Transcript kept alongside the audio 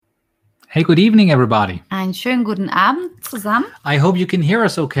Hey, good evening, everybody. Einen schönen guten Abend zusammen. I hope you can hear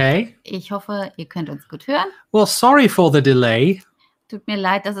us okay. Ich hoffe, ihr könnt uns gut hören. Well, sorry for the delay. Tut mir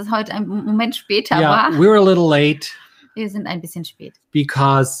leid, dass es heute ein Moment später Yeah, war. we're a little late Wir sind ein bisschen spät,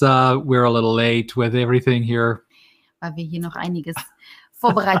 because we're a little late with everything here. weil wir hier noch einiges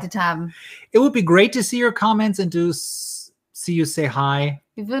vorbereitet haben. It would be great to see your comments and to see you say hi.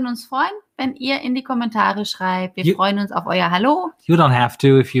 Wir würden uns freuen, wenn ihr in die Kommentare schreibt. Wir You- freuen uns auf euer Hallo. You don't have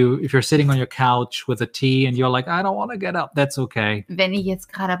to if you're sitting on your couch with a tea and you're like, I don't want to get up. That's okay. Wenn ihr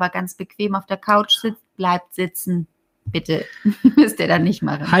jetzt gerade aber ganz bequem auf der Couch sitzt, bleibt sitzen. Bitte, müsst ihr dann nicht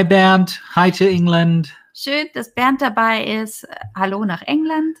machen. Hi, Bernd. Hi to England. Schön, dass Bernd dabei ist. Hallo nach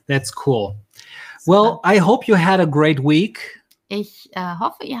England. That's cool. Well, I hope you had a great week. Ich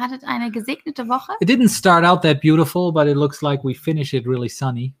hoffe, ihr hattet eine gesegnete Woche. It didn't start out that beautiful, but it looks like we finished it really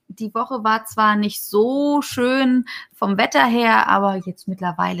sunny. Die Woche war zwar nicht so schön vom Wetter her, aber jetzt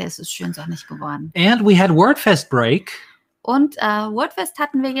mittlerweile ist es schön sonnig geworden. And we had Wordfest break. Und Wordfest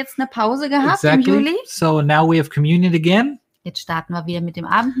hatten wir jetzt eine Pause gehabt im Juli. So now we have communion again. Jetzt starten wir wieder mit dem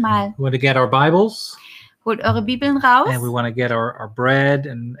Abendmahl. We want to get our Bibles Holt eure Bibeln raus and we want to get our bread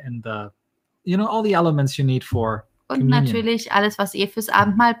and the, all the elements you need for und communion. natürlich alles, was ihr fürs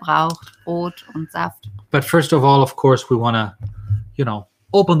Abendmahl braucht. Brot und Saft. But first of all, of course, we want to,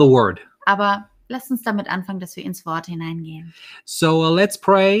 open the Word. Aber lasst uns damit anfangen, dass wir ins Wort hineingehen. So let's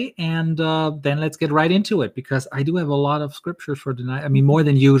pray and then let's get right into it because I do have a lot of scriptures for tonight. I mean, more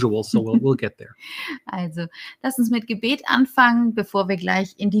than usual, so we'll get there. Also, lasst uns mit Gebet anfangen, bevor wir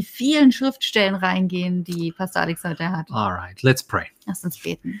gleich in die vielen Schriftstellen reingehen, die Pastor Alex heute hat. All right, let's pray. Lasst uns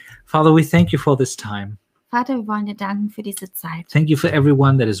beten. Father, we thank you for this time. Vater, wir wollen dir danken für diese Zeit. Thank you for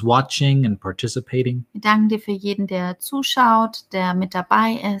everyone that is watching and participating. Wir danken dir für jeden, der zuschaut, der mit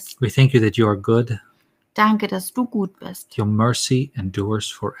dabei ist. We thank you that you are good. Danke, dass du gut bist. Your mercy endures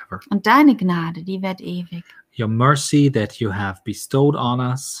forever. Und deine Gnade, die wird ewig. Your mercy that you have bestowed on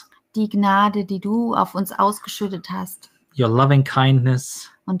us. Die Gnade, die du auf uns ausgeschüttet hast. Your loving kindness.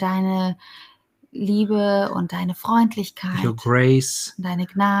 Und deine Liebe und deine Freundlichkeit. Your grace. Und deine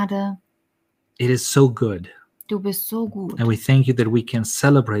Gnade. It is so good. Du bist so gut. And we thank you that we can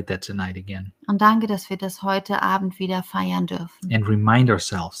celebrate that tonight again Und danke, dass wir das heute Abend wieder feiern dürfen. and remind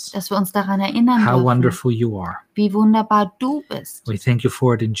ourselves Dass wir uns daran erinnern how dürfen, wonderful you are. wie wunderbar du bist. We thank you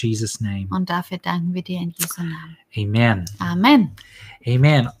for it in Jesus' name. Und dafür danken wir dir in Jesu Namen. Amen. Amen.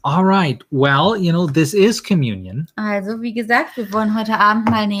 Amen. All right. Well, this is communion. Also, wie gesagt, wir wollen heute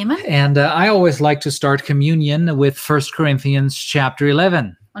Abend mal nehmen. And I always like to start communion with 1 Corinthians chapter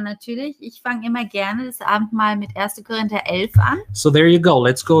 11. Und natürlich, ich fange immer gerne das Abendmahl mit 1. Korinther 11 an. So there you go.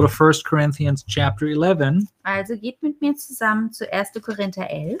 Let's go to 1 Corinthians chapter 11. Also geht mit mir zusammen zu 1. Korinther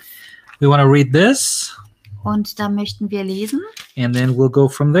 11. We want to read this Und da möchten wir lesen and then we'll go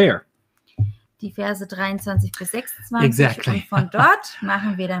from there. die Verse 23 bis 26. Exactly. Und von dort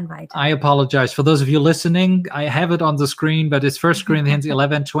machen wir dann weiter. I apologize for those of you listening. I have it on the screen, but it's 1 Corinthians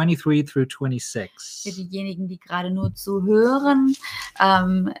 11, 23 through 26. Für diejenigen, die gerade nur zuhören.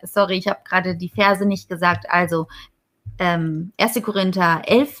 Sorry, ich habe gerade die Verse nicht gesagt. Also 1. Korinther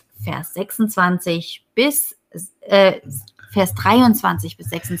 11, Vers 26 bis Vers 23 bis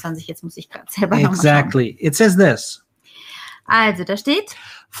 26. Jetzt muss ich gerade selber nochmal schauen. Exactly. It says this. Also, da steht,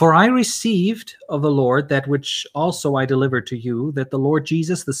 For I received of the Lord that which also I delivered to you, that the Lord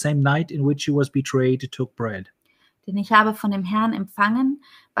Jesus, the same night in which he was betrayed, took bread. denn ich habe von dem Herrn empfangen,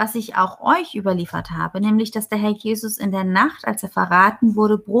 was ich auch euch überliefert habe, nämlich, dass der Herr Jesus in der Nacht, als er verraten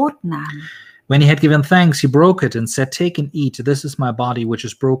wurde, Brot nahm. When he had given thanks, he broke it and said, Take and eat. This is my body, which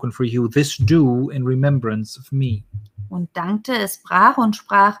is broken for you. This do in remembrance of me. Und dankte, es brach und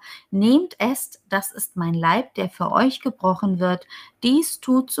sprach, nehmt, esst, das ist mein Leib, der für euch gebrochen wird. Dies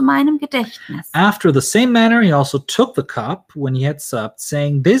tut zu meinem Gedächtnis. After the same manner, he also took the cup when he had supped,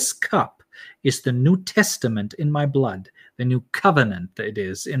 saying, This cup is the New Testament in my blood, the new covenant it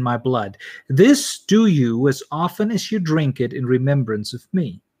is in my blood. This do you as often as you drink it in remembrance of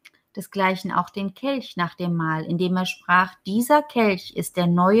me. Desgleichen auch den Kelch nach dem Mahl, indem er sprach, dieser Kelch ist der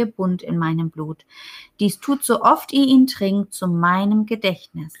neue Bund in meinem Blut. Dies tut so oft ihr ihn trinkt, zu meinem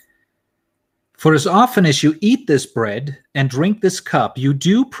Gedächtnis. For as often as you eat this bread and drink this cup, you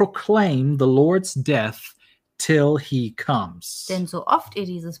do proclaim the Lord's death till he comes. Denn so oft ihr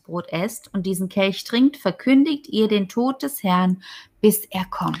dieses Brot esst und diesen Kelch trinkt, verkündigt ihr den Tod des Herrn, bis er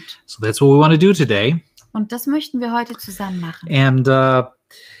kommt. So that's what we want to do today. Und das möchten wir heute zusammen machen. And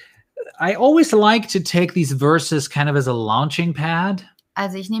I always like to take these verses kind of as a launching pad.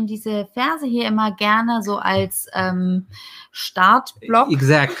 Also ich nehme diese Verse hier immer gerne so als Startblock.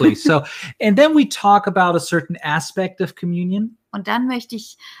 Exactly. So, and then we talk about a certain aspect of communion. Und dann möchte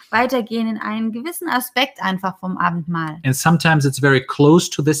ich weitergehen in einen gewissen Aspekt einfach vom Abendmahl. And sometimes it's very close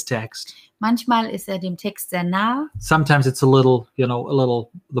to this text. Manchmal ist er dem Text sehr nah Sometimes it's a little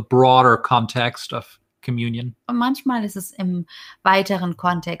the broader context of communion. und manchmal ist es im weiteren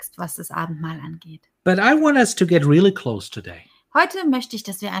Kontext, was das Abendmahl angeht. But I want us to get really close today. Heute möchte ich,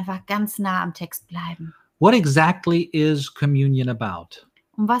 dass wir einfach ganz nah am Text bleiben. What exactly is communion about?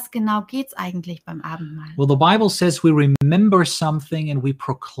 Um was genau geht es eigentlich beim Abendmahl? Well, the Bible says we remember something and we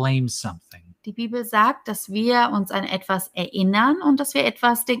proclaim something. Die Bibel sagt, dass wir uns an etwas erinnern und dass wir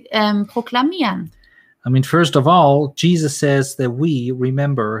etwas proklamieren. I mean, first of all, Jesus says that we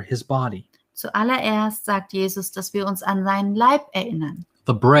remember his body. Zuallererst sagt Jesus, dass wir uns an seinen Leib erinnern.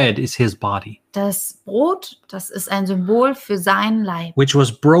 The bread is his body, Das Brot, das ist ein Symbol für seinen Leib, which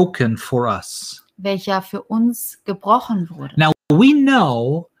was broken for us. welcher für uns gebrochen wurde. Now, we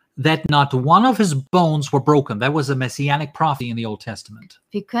know that not one of his bones were broken. That was a messianic prophecy in the Old Testament,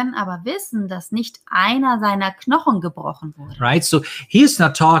 Wir können aber wissen, dass nicht einer seiner Knochen gebrochen wurde. right? So he's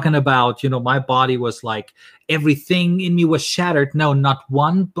not talking about, my body was like everything in me was shattered. No, not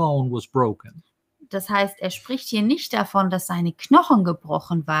one bone was broken. Das heißt, er spricht hier nicht davon, dass seine Knochen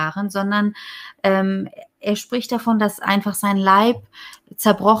gebrochen waren, sondern er spricht davon, dass einfach sein Leib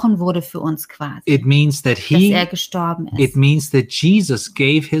zerbrochen wurde für uns quasi, It means that dass er gestorben it ist. means that Jesus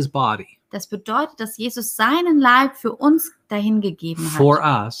gave his body Das bedeutet, dass Jesus seinen Leib für uns dahingegeben for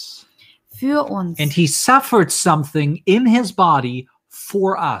hat, us, für uns. and he suffered something in his body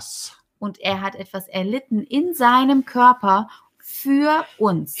for us. Und er hat etwas erlitten in seinem Körper für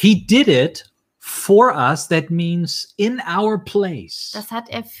uns. He did it for us. That means in our place. Das hat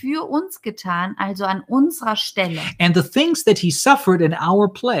er für uns getan, also an unserer Stelle. And the things that he suffered in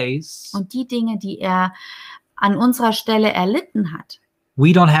our place, Und die Dinge, die er an unserer Stelle erlitten hat, we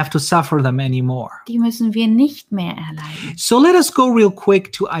don't have to suffer them anymore. die müssen wir nicht mehr erleiden. So let us go real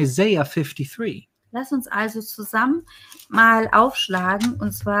quick to Isaiah 53. Lass uns also zusammen mal aufschlagen,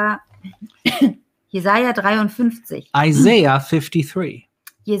 und zwar Jesaja 53. Isaiah 53.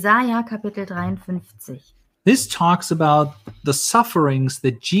 Jesaja Kapitel 53. This talks about the sufferings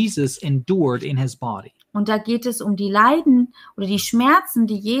that Jesus endured in his body. Und da geht es um die Leiden oder die Schmerzen,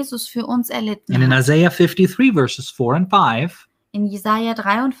 die Jesus für uns erlitten And in hat. Isaiah 53, verses 4 and 5, In Jesaja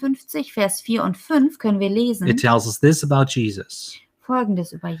 53, Vers 4 und 5 können wir lesen it tells us this about Jesus.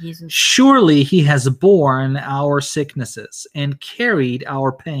 Folgendes über Jesus. Surely he has borne our sicknesses and carried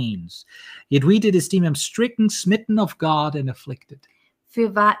our pains. Yet we did esteem him stricken, smitten of God, and afflicted.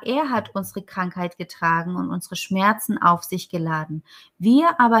 Fürwahr, er hat unsere Krankheit getragen und unsere Schmerzen auf sich geladen.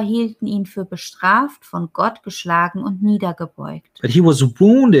 Wir aber hielten ihn für bestraft, von Gott geschlagen und niedergebeugt. But he was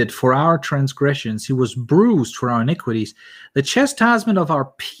wounded for our transgressions, he was bruised for our iniquities. The chastisement of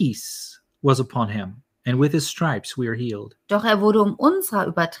our peace was upon him, and with his stripes we are healed. Doch er wurde um unserer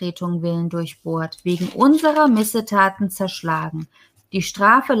Übertretung willen durchbohrt, wegen unserer Missetaten zerschlagen. Die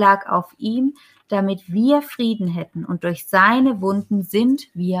Strafe lag auf ihm, damit wir Frieden hätten, und durch seine Wunden sind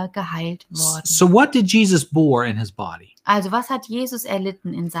wir geheilt worden. So what did Jesus bore in his body? Also was hat Jesus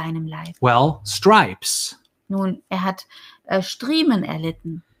erlitten in seinem Leib? Well, stripes. Nun, er hat Striemen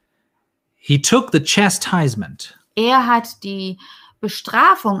erlitten. He took the chastisement. Er hat die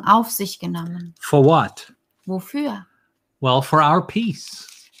Bestrafung auf sich genommen. For what? Wofür? Well, for our peace.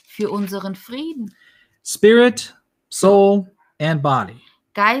 Für unseren Frieden. Spirit, soul, and body.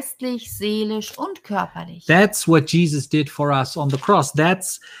 Geistlich, seelisch und körperlich. That's what Jesus did for us on the cross.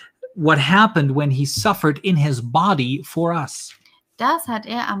 That's what happened when he suffered in his body for us. Das hat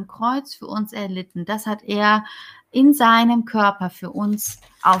er am Kreuz für uns erlitten. Das hat er in seinem Körper für uns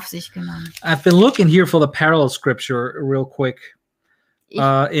auf sich genommen. I've been looking here for the parallel scripture real quick.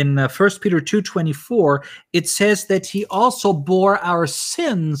 In 1 Peter 2:24, it says that he also bore our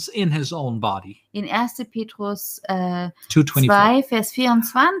sins in his own body. In 1. Petrus 2:24. 2, Vers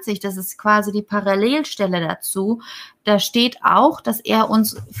 24, das ist quasi die Parallelstelle dazu, da steht auch, dass er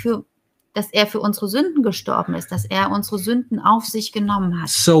für unsere Sünden gestorben ist, dass er unsere Sünden auf sich genommen hat.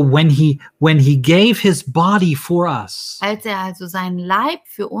 So when he gave his body for us, Als er also seinen Leib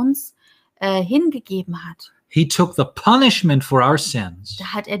für uns hingegeben hat, he took the punishment for our sins da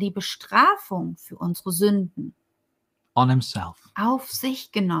hat er die Bestrafung für unsere Sünden on himself. auf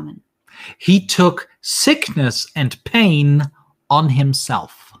sich genommen. He took sickness and pain on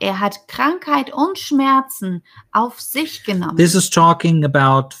himself. Er hat Krankheit und Schmerzen auf sich genommen. This is talking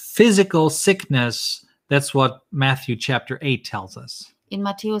about physical sickness. That's what Matthew chapter 8 tells us. In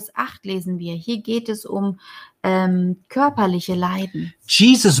Matthäus 8 lesen wir, hier geht es um körperliche Leiden,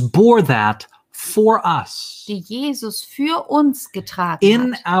 Jesus bore that for us die Jesus für uns getragen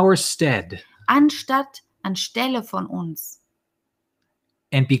in hat, our stead. anstelle von uns.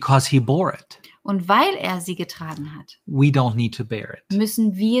 And because he bore it, Und weil er sie getragen hat, we don't need to bear it.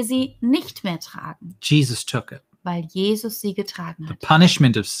 müssen wir sie nicht mehr tragen, Jesus took it. weil Jesus sie getragen The hat.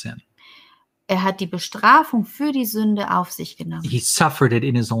 punishment of sin. Er hat die Bestrafung für die Sünde auf sich genommen. He suffered it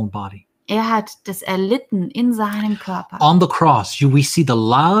in his own body. Er hat das erlitten in seinem Körper. On the cross, we see the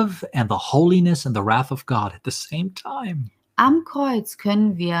love and the holiness and the wrath of God at the same time. Am Kreuz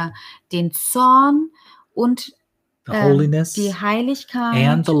können wir den Zorn und The holiness die and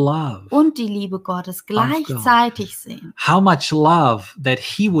Heiligkeit the love. und die Liebe Gottes gleichzeitig sehen. How much love that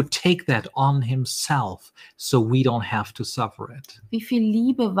he would take that on himself so we don't have to suffer it. Wie viel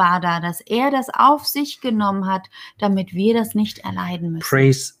Liebe war da, dass er das auf sich genommen hat, damit wir das nicht erleiden müssen.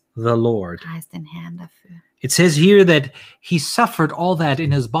 Praise the Lord. Preis den Herrn dafür. It says here that he suffered all that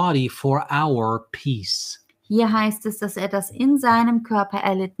in his body for our peace. Hier heißt es, dass er das in seinem Körper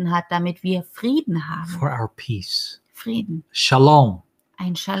erlitten hat, damit wir Frieden haben. For our peace. Frieden. Shalom.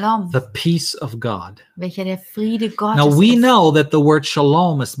 Ein Shalom, The peace of God. welcher der Friede Gottes Now we ist. know that the word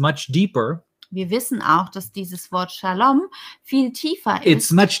shalom is much deeper. Wir wissen auch, dass dieses Wort Shalom viel tiefer It's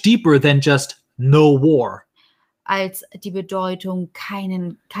ist much deeper than just no war, als die Bedeutung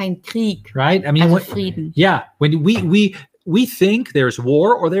kein Krieg, right? I mean, also when, Frieden. yeah, when we think there's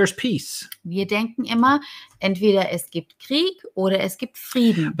war or there's peace. Wir denken immer, entweder es gibt Krieg oder es gibt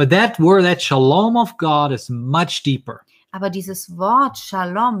Frieden. But that word, that shalom of God is much deeper. Aber dieses Wort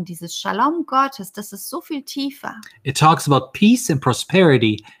Shalom, dieses Shalom Gottes, das ist so viel tiefer. It talks about peace and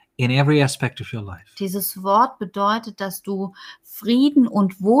prosperity in every aspect of your life. Dieses Wort bedeutet, dass du Frieden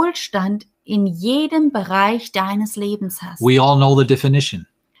und Wohlstand in jedem Bereich deines Lebens hast. We all know the definition.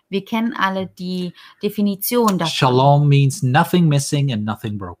 Wir kennen alle die Definition davon. Shalom means nothing missing and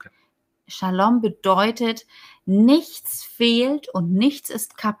nothing broken. Shalom bedeutet, nichts fehlt und nichts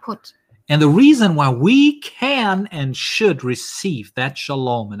ist kaputt. And the reason why we can and should receive that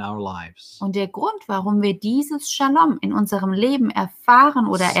shalom in our lives, Und der Grund, warum wir dieses Shalom in unserem Leben erfahren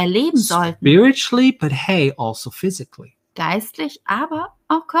oder erleben sollten, spiritually, but hey, also physically, geistlich, aber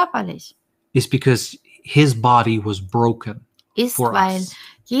auch körperlich, is because his body was broken ist, for weil us.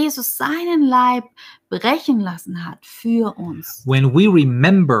 Jesus seinen Leib brechen lassen hat für uns. When we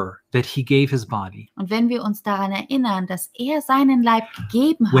remember that he gave his body, Und wenn wir uns daran erinnern, dass er seinen Leib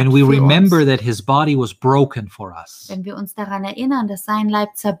gegeben hat when we für remember uns, that his body was broken for us, wenn wir uns daran erinnern, dass sein Leib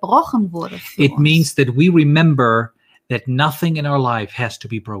zerbrochen wurde für it uns, means that we remember that nothing in our life has to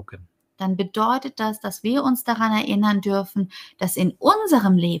be broken. dann bedeutet das, dass wir uns daran erinnern dürfen, dass in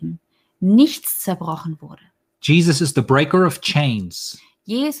unserem Leben nichts zerbrochen wurde. Jesus is the breaker of chains.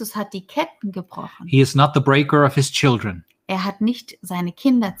 Jesus hat die Ketten gebrochen. He is not the breaker of his children. Er hat nicht seine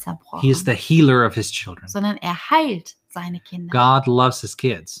Kinder zerbrochen, He is the healer of his children. sondern er heilt seine Kinder. God loves his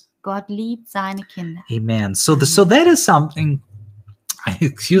kids. Gott liebt seine Kinder. Amen. So that is something,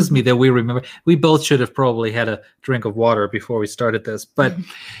 excuse me, that we remember. We both should have probably had a drink of water before we started this, but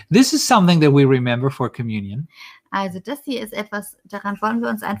this is something that we remember for communion. Also das hier ist etwas, daran wollen wir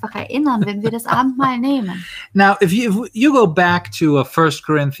uns einfach erinnern, wenn wir das Abendmahl nehmen. Now, if you go back to 1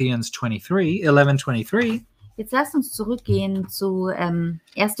 Corinthians 11:23, Jetzt lasst uns zurückgehen zu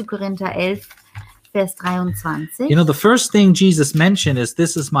 1. Korinther 11, Vers 23. you know, the first thing Jesus mentioned is,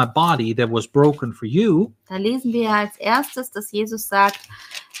 this is my body that was broken for you. Da lesen wir als erstes, dass Jesus sagt,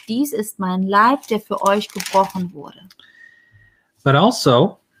 dies ist mein Leib, der für euch gebrochen wurde. But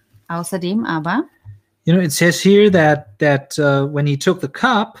also, Außerdem aber you know, it says here that when he took the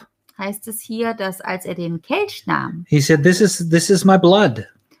cup, heißt es hier, dass als er den Kelch nahm, he said, this is my blood.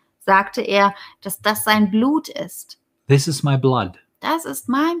 sagte er, dass das sein Blut ist. This is my blood. Das ist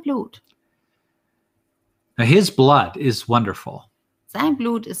mein Blut. Now, his blood is wonderful. Sein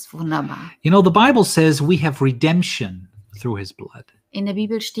Blut ist wunderbar. You know, the Bible says we have redemption through his blood. In der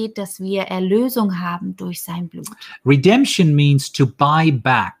Bibel steht, dass wir Erlösung haben durch sein Blut. Redemption means to buy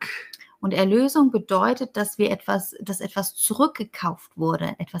back. Und Erlösung bedeutet, dass etwas zurückgekauft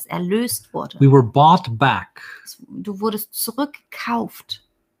wurde, etwas erlöst wurde. We were bought back. Du wurdest zurückgekauft.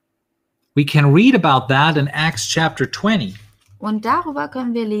 We can read about that in Acts chapter 20. Und darüber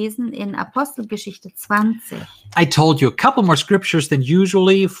können wir lesen in Apostelgeschichte 20. I told you a couple more scriptures than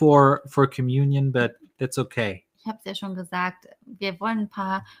usually for communion, but that's okay. Ich habe es ja schon gesagt, wir wollen ein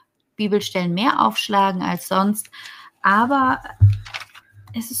paar Bibelstellen mehr aufschlagen als sonst, aber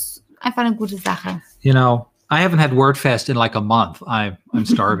es ist einfach eine gute Sache. You know, I haven't had Wordfest in like a month. I'm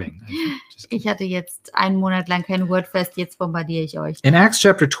starving. Ich hatte jetzt einen Monat lang kein Wordfest, jetzt bombardiere ich euch. In Acts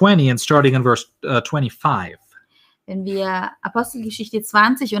chapter 20 and starting in verse 25, Wenn wir Apostelgeschichte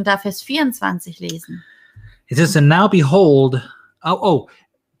 20 und da Vers 24 lesen. it says, and now behold,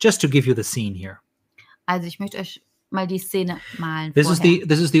 just to give you the scene here. Also ich möchte euch mal die Szene malen. This vorher.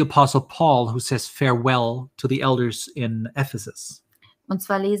 is the Apostle Paul who says farewell to the elders in Ephesus. Und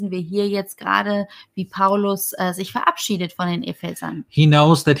zwar lesen wir hier jetzt gerade, wie Paulus sich verabschiedet von den Ephesern. He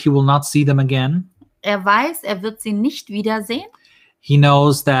knows that he will not see them again. Er weiß, er wird sie nicht wiedersehen. He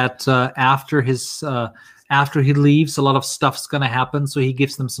knows that after he leaves, a lot of stuff's going to happen. So he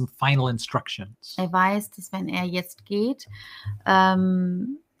gives them some final instructions. Er weiß, dass wenn er jetzt geht,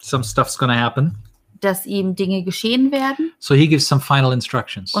 Some stuff's going to happen. dass ihm Dinge geschehen werden. So he gives some final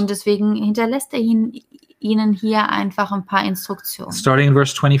instructions. Und deswegen hinterlässt er ihnen hier einfach ein paar Instruktionen. Starting in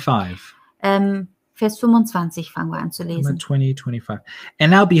verse 25. Vers 25 fangen wir an zu lesen. 25.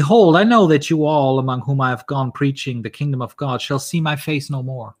 And now behold, I know that you all, among whom I have gone preaching the kingdom of God, shall see my face no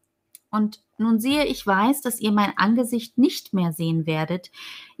more. Und nun siehe, ich weiß, dass ihr mein Angesicht nicht mehr sehen werdet,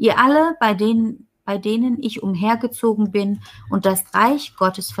 ihr alle, bei denen ich umhergezogen bin und das Reich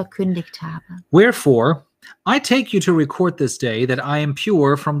Gottes verkündigt habe. Wherefore, I take you to record this day that I am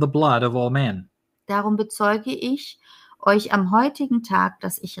pure from the blood of all men. Darum bezeuge ich euch am heutigen Tag,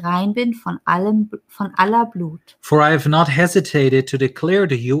 dass ich rein bin von aller Blut. For I have not hesitated to declare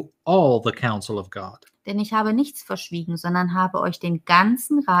to you all the counsel of God. Denn ich habe nichts verschwiegen, sondern habe euch den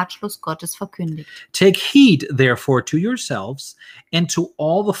ganzen Ratschluss Gottes verkündigt. Take heed, therefore, to yourselves and to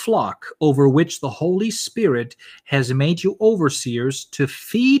all the flock over which the Holy Spirit has made you overseers to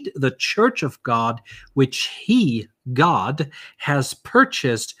feed the church of God, which he, God, has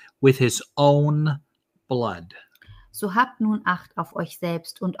purchased with his own blood. So habt nun Acht auf euch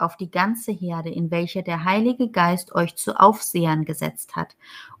selbst und auf die ganze Herde, in welcher der Heilige Geist euch zu Aufsehern gesetzt hat,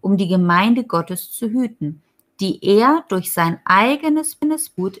 um die Gemeinde Gottes zu hüten, die er durch sein eigenes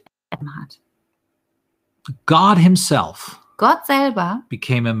Blut erworben hat. God himself Gott selber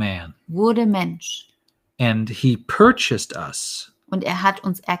became a man, wurde Mensch and he purchased us. und er hat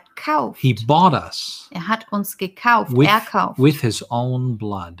uns erkauft. He bought us Er hat uns gekauft, with, erkauft with his own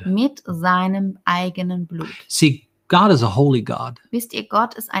blood. mit seinem eigenen Blut. See, God is a holy God. Wisst ihr,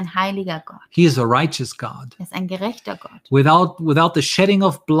 Gott ist ein heiliger Gott. He is a righteous God. Er ist ein gerechter Gott. Without the shedding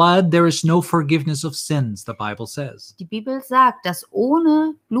of blood, there is no forgiveness of sins, the Bible says. Die Bibel sagt, dass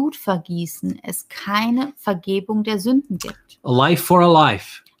ohne Blutvergießen es keine Vergebung der Sünden gibt. A life for a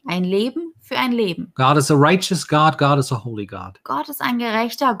life. Ein Leben für ein Leben. God is a righteous God. God is a holy God. Gott ist ein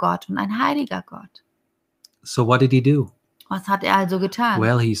gerechter Gott und ein heiliger Gott. So what did he do? Was hat er also getan?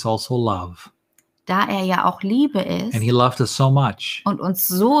 Well, he's also love. Da er ja auch Liebe ist And he loved us so much und uns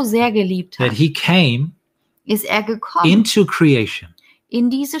so sehr geliebt that hat, he came ist er gekommen into creation in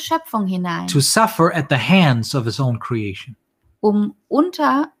diese Schöpfung hinein, to suffer at the hands of his own creation. um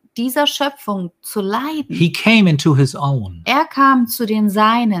unter dieser Schöpfung zu leiden. He came into his own, Er kam zu den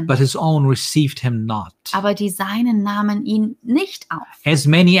Seinen, but his own received him not. aber die Seinen nahmen ihn nicht auf. As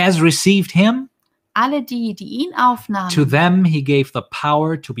many as received him, Alle die ihn aufnahmen, to them he gave the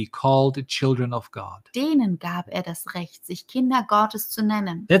power to be called children of God. denen gab er das Recht, sich Kinder Gottes zu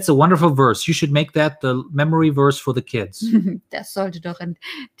nennen. That's a wonderful verse. You should make that the memory verse for the kids. Das sollte doch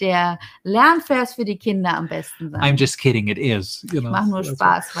der Lernvers für die Kinder am besten sein. I'm just kidding. It is. You Ich know. mache nur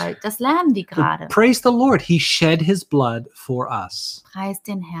Spaß, weil das lernen die gerade. Praise the Lord. He shed his blood for us, Preis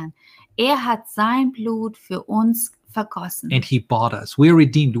den Herrn. Er hat sein Blut für uns vergossen and he bought us. We're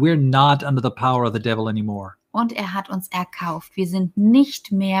redeemed. We're not under the power of the devil anymore. und er hat uns erkauft. Wir sind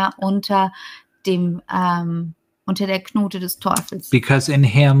nicht mehr unter der Knute des Teufels, Because in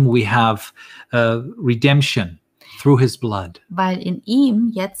him we have redemption through his blood, weil in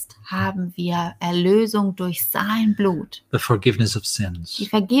ihm jetzt haben wir Erlösung durch sein Blut, the forgiveness of die sins.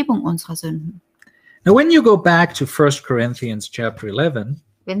 Vergebung unserer Sünden. Now, when you go back to 1 Corinthians chapter 11,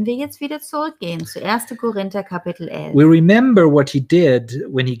 Wenn wir jetzt wieder zurückgehen zu 1. Korinther Kapitel 11, we remember what he did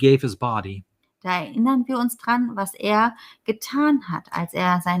when he gave his body. da erinnern wir uns dran, was er getan hat, als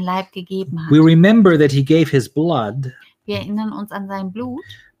er sein Leib gegeben hat. We remember that he gave his blood, Wir erinnern uns an sein Blut.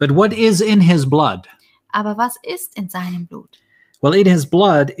 but what is in his blood? Aber was ist in seinem Blut? Well, in his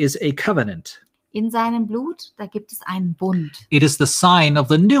blood is a covenant. In seinem Blut, da gibt es einen Bund. It is the sign of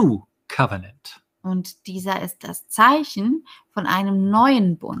the new covenant. Und dieser ist das Zeichen von einem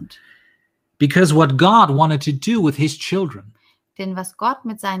neuen Bund. Because what God wanted to do with his children, Denn was Gott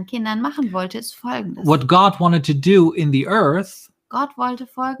mit seinen Kindern machen wollte, ist Folgendes. what God wanted to do in the earth, Gott wollte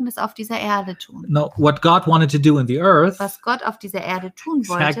Folgendes auf dieser Erde tun. no, what God wanted to do in the earth, Was Gott auf dieser Erde tun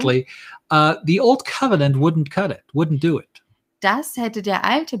wollte, exactly, the old covenant wouldn't cut it, wouldn't do it. das hätte der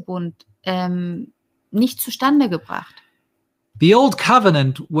alte Bund nicht zustande gebracht. The old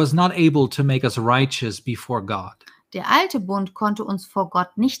covenant was not able to make us righteous before God, Der alte Bund konnte uns vor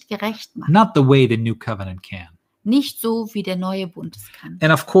Gott nicht gerecht machen. not the way the new covenant can. Nicht so, wie der neue Bund es kann.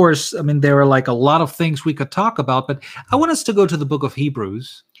 And of course, I mean, there are like a lot of things we could talk about, but I want us to go to the book of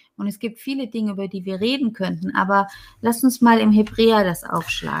Hebrews. Und es gibt viele Dinge, über die wir reden könnten, aber lasst uns mal im Hebräer das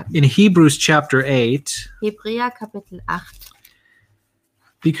aufschlagen. In Hebrews chapter 8, Hebräer Kapitel 8,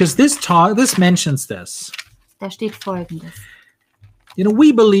 because this mentions this. da steht Folgendes. You know,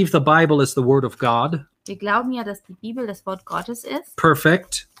 we believe the Bible is the Word of God, Wir glauben ja, dass die Bibel das Wort Gottes ist,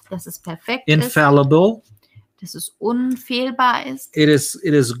 perfect, dass es perfekt ist, infallible. dass es unfehlbar ist, It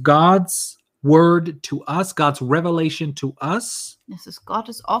is God's word to us, God's revelation to us. dass es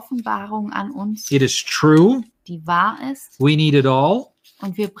Gottes Offenbarung an uns, It is true. die wahr ist. We need it all.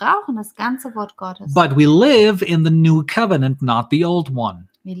 Und wir brauchen das ganze Wort Gottes. But we live in the new covenant, not the old one.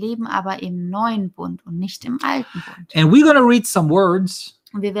 Wir leben aber im neuen Bund und nicht im alten Bund. And we're going to read some words.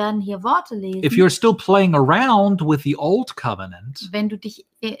 Und wir werden hier Worte lesen. If you're still playing around with the old covenant, Wenn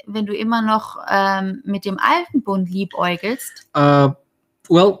du immer noch mit dem alten Bund liebäugelst,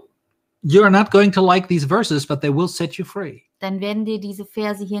 well, you're not going to like these verses, but they will set you free. dann werden dir diese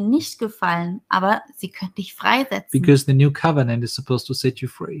Verse hier nicht gefallen, aber sie können dich freisetzen. Because the new covenant is supposed to set you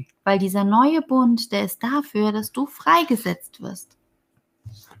free. Weil dieser neue Bund, der ist dafür, dass du freigesetzt wirst.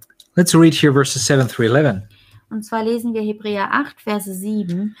 Let's read here verses 7 through 11. Und zwar lesen wir Hebräer 8, Verse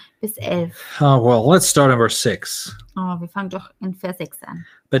 7 bis 11. Oh, well, let's start in verse 6. Oh, wir fangen doch in Vers 6 an.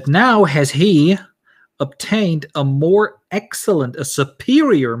 But now has he obtained a more excellent, a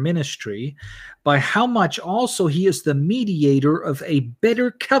superior ministry, by how much also he is the mediator of a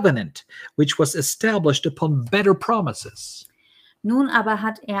better covenant, which was established upon better promises. Nun aber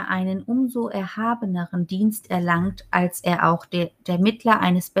hat er einen umso erhabeneren Dienst erlangt, als er auch der Mittler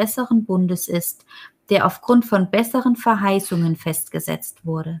eines besseren Bundes ist, der aufgrund von besseren Verheißungen festgesetzt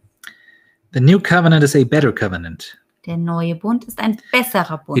wurde. The new covenant is a better covenant. Der neue Bund ist ein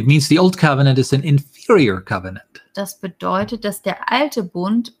besserer It Bund. means the old covenant is an inferior covenant. Das bedeutet, dass der alte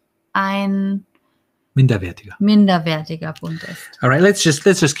Bund ein Minderwertiger. minderwertiger Bund ist. All right, let's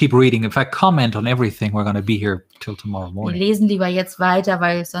just keep reading. If I comment on everything, we're going to be here till tomorrow Wir morning. lesen lieber jetzt weiter,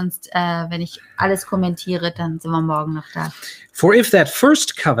 weil sonst, wenn ich alles kommentiere, dann sind wir morgen noch da. For if that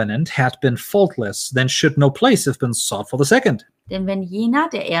first covenant had been faultless, then should no place have been sought for the second. Denn wenn jener,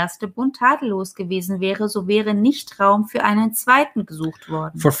 der erste Bund, tadellos gewesen wäre, so wäre nicht Raum für einen zweiten gesucht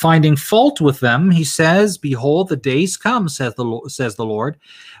worden. For finding fault with them, he says, Behold, the days come, says the Lord,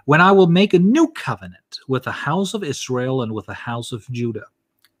 when I will make a new covenant with the house of Israel and with the house of Judah.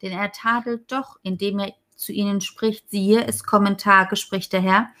 Denn er tadelt doch, indem er zu ihnen spricht, siehe, es kommen Tage, spricht der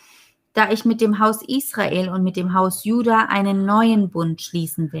Herr, da ich mit dem Haus Israel und mit dem Haus Juda einen neuen Bund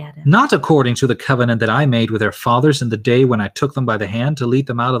schließen werde. Not according to the covenant that I made with their fathers in the day when I took them by the hand to lead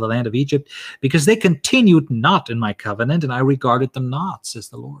them out of the land of Egypt, because they continued not in my covenant, and I regarded them not, says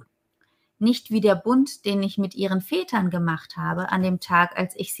the Lord. Nicht wie der Bund, den ich mit ihren Vätern gemacht habe, an dem Tag,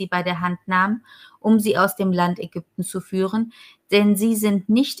 als ich sie bei der Hand nahm, um sie aus dem Land Ägypten zu führen, denn sie sind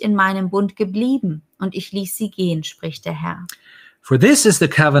nicht in meinem Bund geblieben, und ich ließ sie gehen, spricht der Herr. For this is the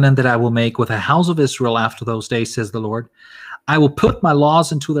covenant that I will make with the house of Israel after those days, says the Lord. I will put my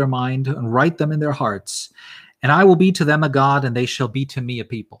laws into their mind and write them in their hearts, and I will be to them a God, and they shall be to me a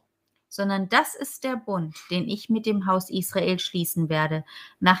people. Sondern das ist der Bund, den ich mit dem Haus Israel schließen werde,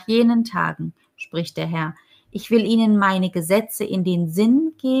 nach jenen Tagen, spricht der Herr. Ich will ihnen meine Gesetze in den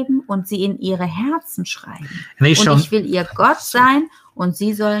Sinn geben und sie in ihre Herzen schreiben. Und ich will ihr Gott sein und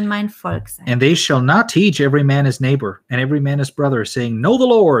sie sollen mein Volk sein. And they shall not teach every man his neighbor and every man his brother, saying, Know the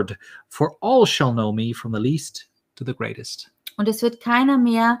Lord, for all shall know me from the least to the greatest. Und es wird keiner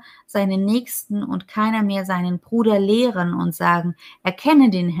mehr seinen Nächsten und keiner mehr seinen Bruder lehren und sagen, erkenne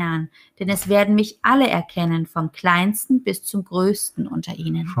den Herrn, denn es werden mich alle erkennen, vom Kleinsten bis zum Größten unter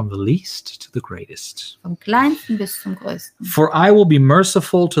ihnen. From the least to the greatest. Vom Kleinsten bis zum Größten. For I will be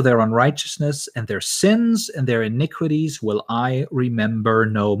merciful to their unrighteousness, and their sins and their iniquities will I remember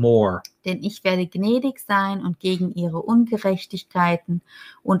no more. Denn ich werde gnädig sein und gegen ihre Ungerechtigkeiten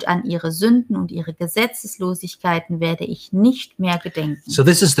und an ihre Sünden und ihre Gesetzeslosigkeiten werde ich nicht mehr gedenken. So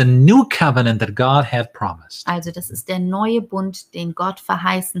this is the new covenant that God had promised. Also das ist der neue Bund, den Gott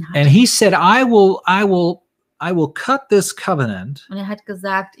verheißen hat. And he said, I will cut this covenant. Und er hat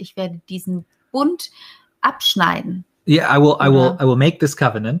gesagt, ich werde diesen Bund abschneiden. Yeah, I will make this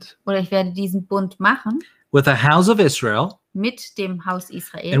covenant Oder ich werde diesen Bund machen with the house of Israel mit dem Haus and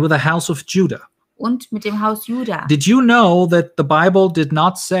Israel with the house of Judah. und mit dem Haus Juda. Did you know that the Bible did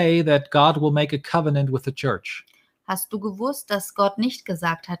not say that God will make a covenant with the church? Hast du gewusst, dass Gott nicht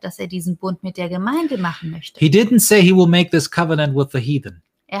gesagt hat, dass er diesen Bund mit der Gemeinde machen möchte? He didn't say he will make this covenant with the heathen.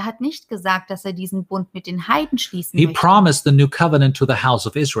 Er hat nicht gesagt, dass er diesen Bund mit den Heiden schließen He möchte, promised the new covenant to the house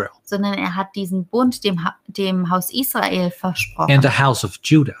of Israel sondern er hat diesen Bund dem Haus Israel and versprochen the house of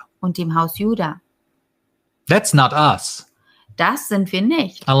Judah. und dem Haus Juda. That's not us. Das sind wir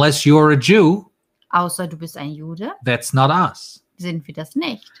nicht. Unless you're a Jew, Außer du bist ein Jude, that's not us. sind wir das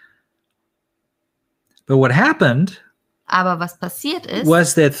nicht. But what happened Aber was passiert ist,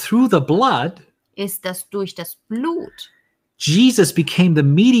 was that through the blood, ist, dass durch das Blut Jesus became the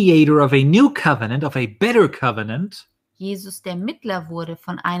mediator of a new covenant, of a better covenant, Jesus der Mittler wurde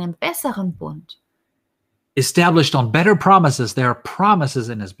von einem besseren Bund, established on better promises. There are promises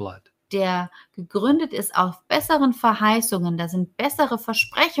in his blood. der gegründet ist auf besseren Verheißungen. Da sind bessere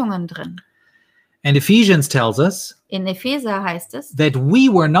Versprechungen drin. And Ephesians tells us In Epheser heißt es, that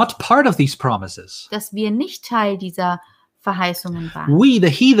we were not part of these promises. dass wir nicht Teil dieser Verheißungen waren. We, the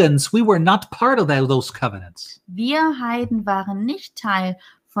heathens, we were not part of those covenants. Wir Heiden waren nicht Teil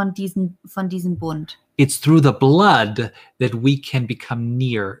von diesem Bund. It's through the blood that we can become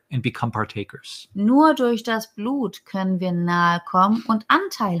near and become partakers. Nur durch das Blut können wir nahe kommen und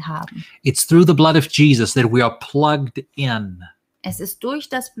Anteil haben. It's through the blood of Jesus that we are plugged in Es ist durch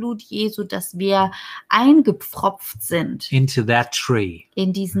das Blut Jesu, dass wir eingepfropft sind into that tree,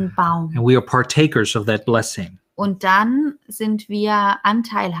 in diesen Baum. and we are partakers of that blessing. Und dann sind wir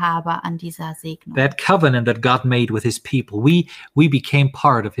Anteilhaber an dieser Segnung. That covenant that God made with his people, we became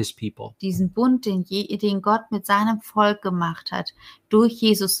part of his people. Diesen Bund, den Gott mit seinem Volk gemacht hat. Durch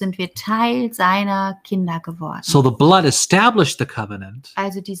Jesus sind wir Teil seiner Kinder geworden. So the blood established the covenant,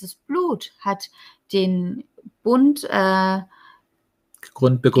 Also dieses Blut hat den Bund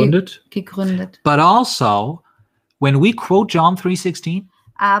begründet. gegründet. But also, when we quote John 3:16,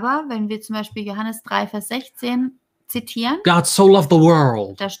 Aber wenn wir zum Beispiel Johannes 3, Vers 16 zitieren, God so loved the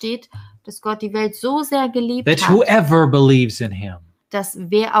world da steht, dass Gott die Welt so sehr geliebt that hat, whoever believes in him, dass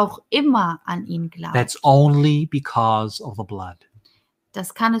wer auch immer an ihn glaubt. that's only because of the blood.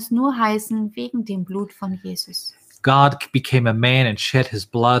 Das kann es nur heißen wegen dem Blut von Jesus. God became a man and shed his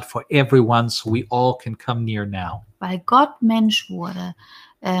blood for everyone, so we all can come near now. Weil Gott Mensch wurde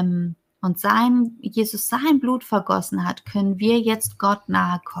und Jesus sein Blut vergossen hat, können wir jetzt Gott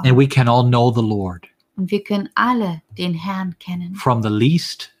nahe And kommen. we can all know the Lord, Und wir können alle den Herrn kennen. from the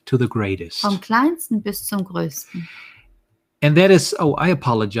least to the greatest. Vom Kleinsten bis zum Größten. And that is, oh, I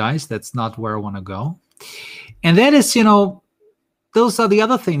apologize. That's not where I want to go. And that is, those are the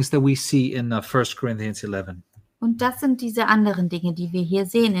other things that we see in 1 Corinthians 11. Und das sind diese anderen Dinge, die wir hier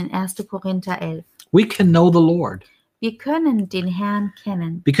sehen in 1. Korinther 11. We can know the Lord Wir können den Herrn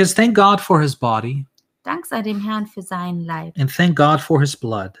kennen. because thank God for his body Dank sei dem Herrn für seinen Leib. and thank God for his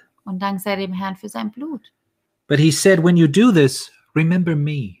blood. Und Dank sei dem Herrn für sein Blut. But he said, when you do this, remember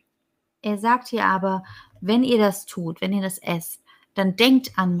me. Er sagt hier aber, wenn ihr das tut, wenn ihr das esst, dann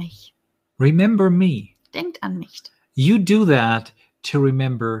denkt an mich. Remember me. Denkt an mich. You do that to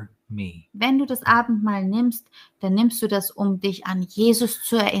remember me. Wenn du das Abendmahl nimmst, dann nimmst du das, um dich an Jesus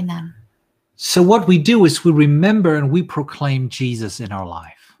zu erinnern. So what we do is we remember and we proclaim Jesus in our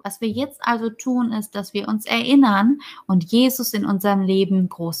life. Was wir jetzt also tun, ist, dass wir uns erinnern und Jesus in unserem Leben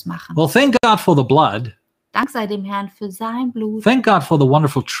groß machen. Well, thank God for the blood. Dank sei dem Herrn für sein Blut. Thank God for the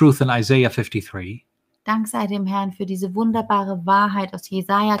wonderful truth in Isaiah 53. Dank sei dem Herrn für diese wunderbare Wahrheit aus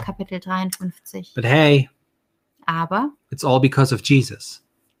Jesaja Kapitel 53. But hey, Aber it's all because of Jesus.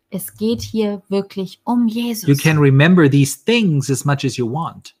 es geht hier wirklich um Jesus. You can remember these things as much as you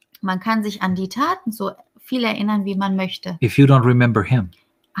want. Man kann sich an die Taten so viel erinnern, wie man möchte. If you don't remember him,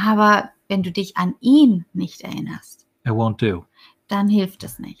 Aber wenn du dich an ihn nicht erinnerst, it won't do. dann hilft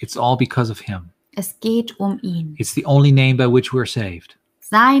es nicht. It's all because of him. Es geht um ihn. It's the only name by which we're saved.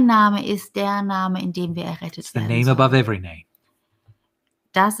 Sein Name ist der Name, in dem wir errettet It's the werden name sollen. above every name.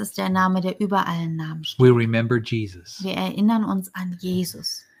 Das ist der Name, der über allen Namen steht. We remember Jesus. Wir erinnern uns an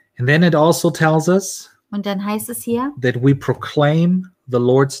Jesus. And then it also tells us Und dann heißt es hier, that we proclaim the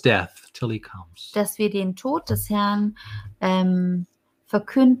Lord's death till he comes. dass wir den Tod des Herrn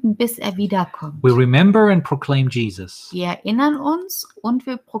verkünden, bis er wiederkommt. We remember and proclaim Jesus. Wir erinnern uns und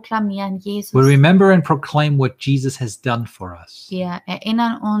wir proklamieren Jesus. We remember and proclaim what Jesus has done for us. Wir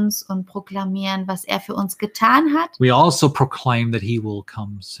erinnern uns und proklamieren, was er für uns getan hat. We also proclaim that he will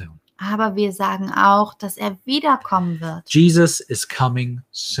come soon. Aber wir sagen auch, dass er wiederkommen wird. Jesus is coming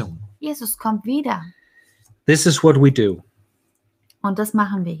soon. Jesus kommt wieder. This is what we do Und das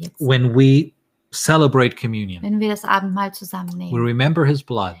machen wir jetzt. when we celebrate communion. Wenn wir das Abendmahl We zusammennehmen. remember his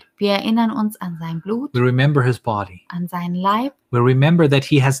blood. Wir erinnern uns an sein Blut, We remember his body. an seinen Leib. We remember that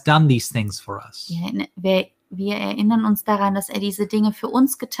he has done these things for us. Wir erinnern uns daran, dass er diese Dinge für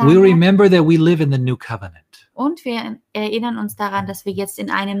uns getan We hat. remember that we live in the new covenant. Und wir erinnern uns daran, dass wir jetzt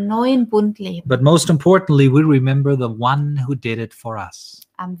in einem neuen Bund leben. But most importantly, we remember the one who did it for us.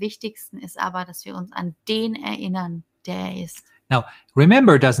 Am wichtigsten ist aber, dass wir uns an den erinnern, der er ist. Now,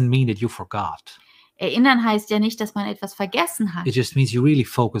 remember doesn't mean that you forgot. Erinnern heißt ja nicht, dass man etwas vergessen hat, It just means you really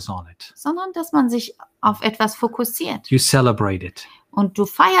focus on it. sondern dass man sich auf etwas fokussiert. You celebrate it. Und du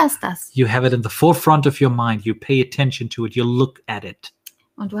feierst das. You have it in the forefront of your mind. You pay attention to it. You look at it.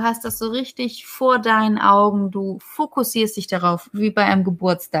 Und du hast das so richtig vor deinen Augen. Du fokussierst dich darauf, wie bei einem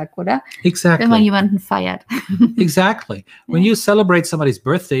Geburtstag, oder? Wenn man Exactly. jemanden feiert. Exactly. When you celebrate somebody's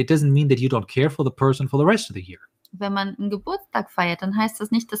birthday, it doesn't mean that you don't care for the person for the rest of the year. Wenn man einen Geburtstag feiert, dann heißt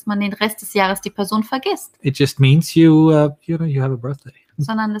das nicht, dass man den Rest des Jahres die Person vergisst, It just means you have a birthday.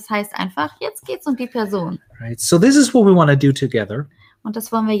 sondern das heißt einfach, jetzt geht's um die Person. Right. So this is what we want to do together. Und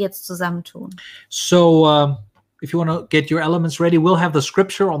das wollen wir jetzt zusammen tun. So if you want to get your elements ready, we'll have the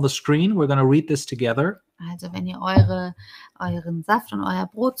scripture on the screen. We're going to read this together. Also wenn ihr euren Saft und euer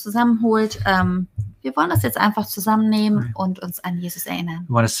Brot zusammenholt, wir wollen das jetzt einfach zusammennehmen und uns an Jesus erinnern.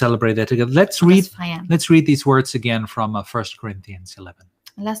 We want to celebrate that together. Let's Und das read feiern. these words again from 1 Corinthians 11.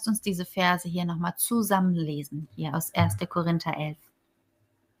 Lasst uns diese Verse hier nochmal zusammenlesen, hier aus 1. Korinther 11.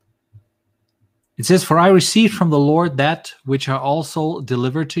 It says, "For I received from the Lord that which I also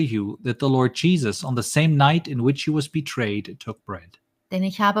delivered to you, that the Lord Jesus, on the same night in which he was betrayed, took bread. Denn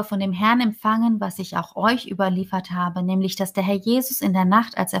ich habe von dem Herrn empfangen, was ich auch euch überliefert habe, nämlich, dass der Herr Jesus in der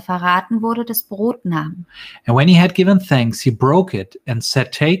Nacht, als er verraten wurde, das Brot nahm. And when he had given thanks, he broke it and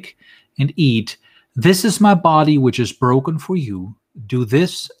said, 'Take and eat. This is my body, which is broken for you. Do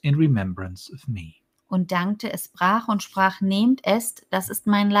this in remembrance of me.'" Und dankte, es brach und sprach, nehmt, esst, das ist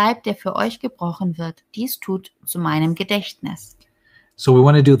mein Leib, der für euch gebrochen wird. Dies tut zu meinem Gedächtnis. So we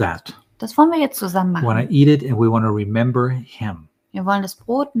want to do that. Das wollen wir jetzt zusammen We want machen. to eat it and we want to remember him Wir wollen das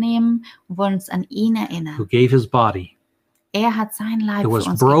Brot nehmen und wollen uns an ihn who erinnern. gave his body. Er hat sein Leib It für was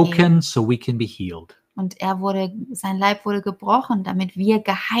uns gegeben. broken so we can be healed. Und sein Leib wurde gebrochen, damit wir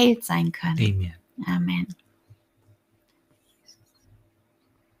geheilt sein können. Amen. Amen.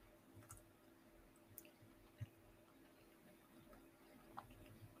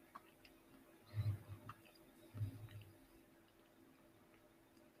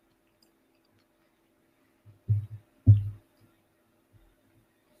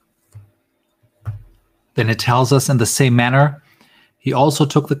 Then it tells us, in the same manner, he also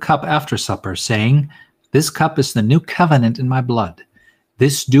took the cup after supper, saying, "This cup is the new covenant in my blood.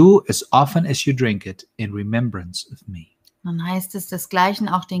 This do as often as you drink it in remembrance of me." Dann heißt es desgleichen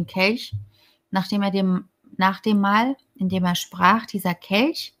auch den Kelch, nach dem Mahl, in dem er sprach, dieser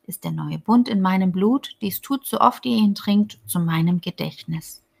Kelch ist der neue Bund in meinem Blut, dies tut so oft ihr ihn trinkt, zu meinem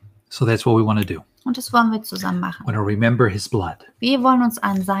Gedächtnis. So that's what we want to do. Und das wollen wir zusammen machen. We want to remember his blood. Wir wollen uns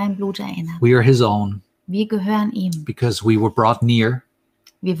an sein Blut erinnern. We are his own Wir gehören ihm. because we were brought near.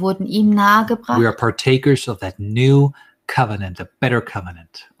 Wir wurden ihm nahegebracht. We are partakers of that new covenant, a better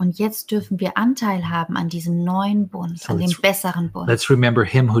covenant. Und jetzt dürfen wir Anteil haben an diesem neuen Bund, So an dem let's- besseren Bund. Let's remember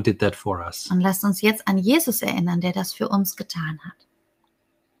him who did that for us. Und lasst uns jetzt an Jesus erinnern, der das für uns getan hat.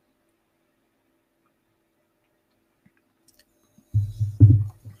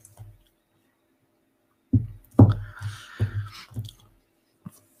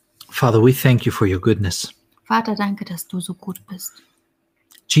 Father, we thank you for your goodness. Vater, danke, dass du so gut bist.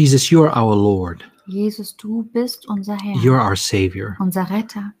 Jesus, you are our Lord. Jesus, du bist unser Herr, You're our Savior. unser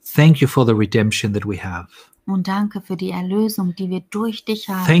Retter. Thank you for the redemption that we have. Und danke für die Erlösung, die wir durch dich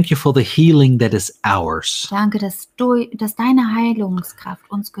haben. Thank you for the healing that is ours Danke, dass deine Heilungskraft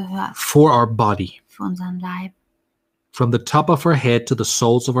uns gehört, for our body, für unseren Leib, from the top of our head to the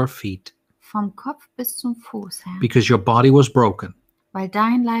soles of our feet, vom Kopf bis zum Fuß, Herr. because your body was broken. Weil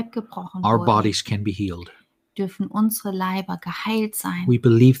dein Leib gebrochen Our wurde, bodies can be healed. dürfen unsere Leiber geheilt sein. We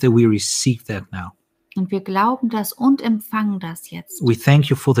believe that we receive that now. Und wir glauben das und empfangen das jetzt. We thank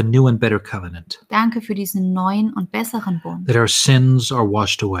you for the new and better covenant, Danke für diesen neuen und besseren Bund, that our sins are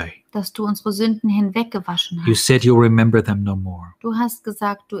washed away. dass du unsere Sünden hinweggewaschen You hast. said you'll remember them no more. Du hast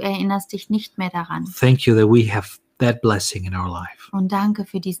gesagt, du erinnerst dich nicht mehr daran. Thank you that we have that blessing in our life. Und danke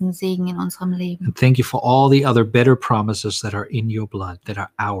für diesen Segen in unserem Leben. And thank you for all the other better promises that are in your blood, that are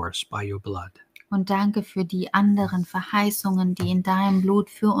ours by your blood. Und danke für die anderen Verheißungen, die in deinem Blut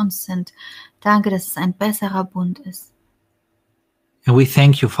für uns sind. Danke, dass es ein besserer Bund ist. And we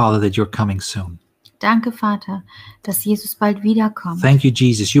thank you, Father, that you're coming soon. Danke, Vater, dass Jesus bald wiederkommt. Thank you,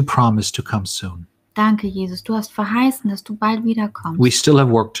 Jesus. You promised to come soon. Danke, Jesus. Du hast verheißen, dass du bald wiederkommst. We still have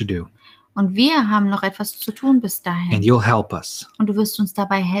work to do, Und wir haben noch etwas zu tun bis and dahin. you'll help us. Und du wirst uns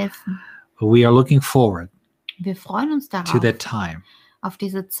dabei helfen. But we are looking forward Wir freuen uns to darauf. that time auf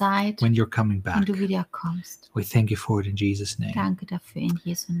diese Zeit, when you're coming wenn back. du wiederkommst. We thank you for it in Jesus' name. Danke dafür in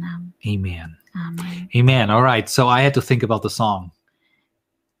Jesu Namen. Amen. Amen. Amen. All right. So I had to think about the song.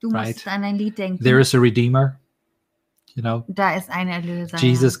 Du Right. musst an ein Lied denken. There is a Redeemer. You know, Da ist ein Erlöser.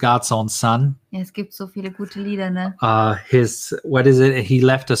 Jesus, God's own Son. Ja, es gibt so viele gute Lieder, ne? What is it? He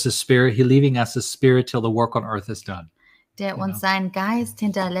left us a spirit. He leaving us a spirit till the work on earth is done. Der Genau. uns seinen Geist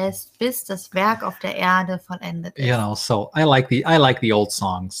hinterlässt, bis das Werk auf der Erde vollendet ist. You know, so I like the old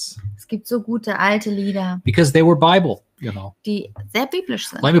songs Es gibt so gute alte Lieder, because they were Bible. You know, die sehr biblisch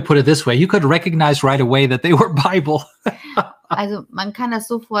sind. let me put it this way: you could recognize right away that they were Bible. Also man kann das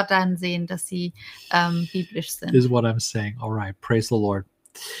sofort dann sehen, dass sie biblisch sind. Is what I'm saying. All right, praise the Lord.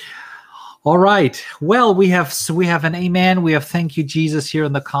 All right. Well, we have an amen. We have thank you, Jesus, here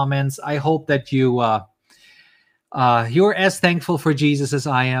in the comments. I hope that you're as thankful for Jesus as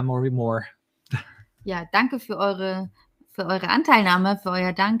I am, or more. Ja, danke für eure Anteilnahme, für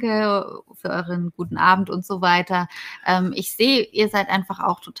euer Danke, für euren guten Abend und so weiter. Ich sehe, ihr seid einfach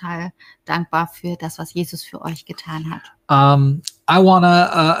auch total dankbar für das, was Jesus für euch getan hat. I want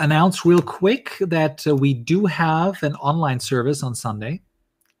to announce real quick that we do have an online service on Sunday.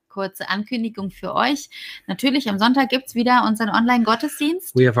 Kurze Ankündigung für euch. Natürlich, am Sonntag gibt es wieder unseren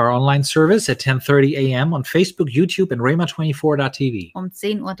Online-Gottesdienst We have our online service at 10:30 a.m. on Facebook, YouTube, and Rhema24.tv. um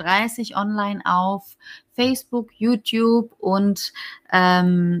 10:30 Uhr online auf Facebook, YouTube und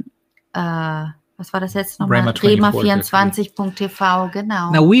was war das jetzt nochmal? Rhema24.tv,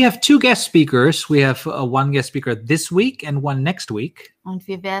 genau. Now we have two guest speakers. We have one guest speaker this week and one next week. Und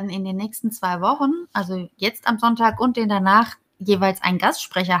wir werden in den nächsten 2 Wochen, also jetzt am Sonntag und den danach, jeweils einen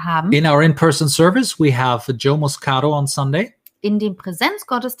Gastsprecher haben. In our in-person service, we have Joe Moscato on Sunday, In dem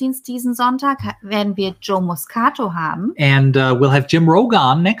Präsenzgottesdienst diesen Sonntag werden wir Joe Moscato haben and we'll have Jim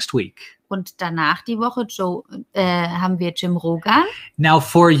Rogan next week. und danach die Woche haben wir Jim Rogan. Now,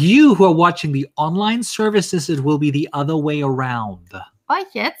 for you who are watching the online services, it will be the other way around. Euch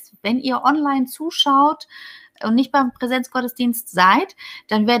jetzt, wenn ihr online zuschaut und nicht beim Präsenzgottesdienst seid,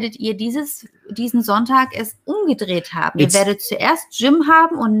 dann werdet ihr diesen Sonntag es umgedreht haben. Ihr werdet zuerst Jim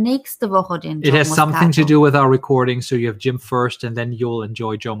haben und nächste Woche den It Joe has Moscato. something to do with our recording, so you have Jim first, and then you'll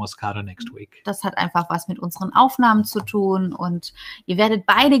enjoy Joe Moscato next week. Das hat einfach was mit unseren Aufnahmen zu tun und ihr werdet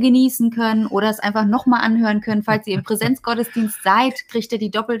beide genießen können oder es einfach nochmal anhören können. Falls ihr im Präsenzgottesdienst seid, kriegt ihr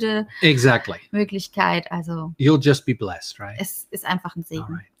die doppelte Exactly. Möglichkeit. Also You'll just be blessed, right? es ist einfach ein All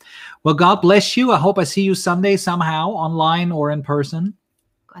Segen. right. Well, God bless you. I hope I see you Sunday somehow, online or in person.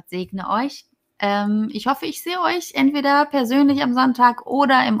 Gott segne euch. Ich hoffe, ich sehe euch entweder persönlich am Sonntag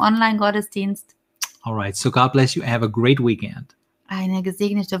oder im Online-Gottesdienst. All right. So God bless you and have a great weekend. Eine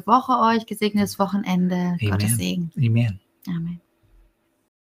gesegnete Woche euch, gesegnetes Wochenende. Amen. Gottes Segen. Amen. Amen.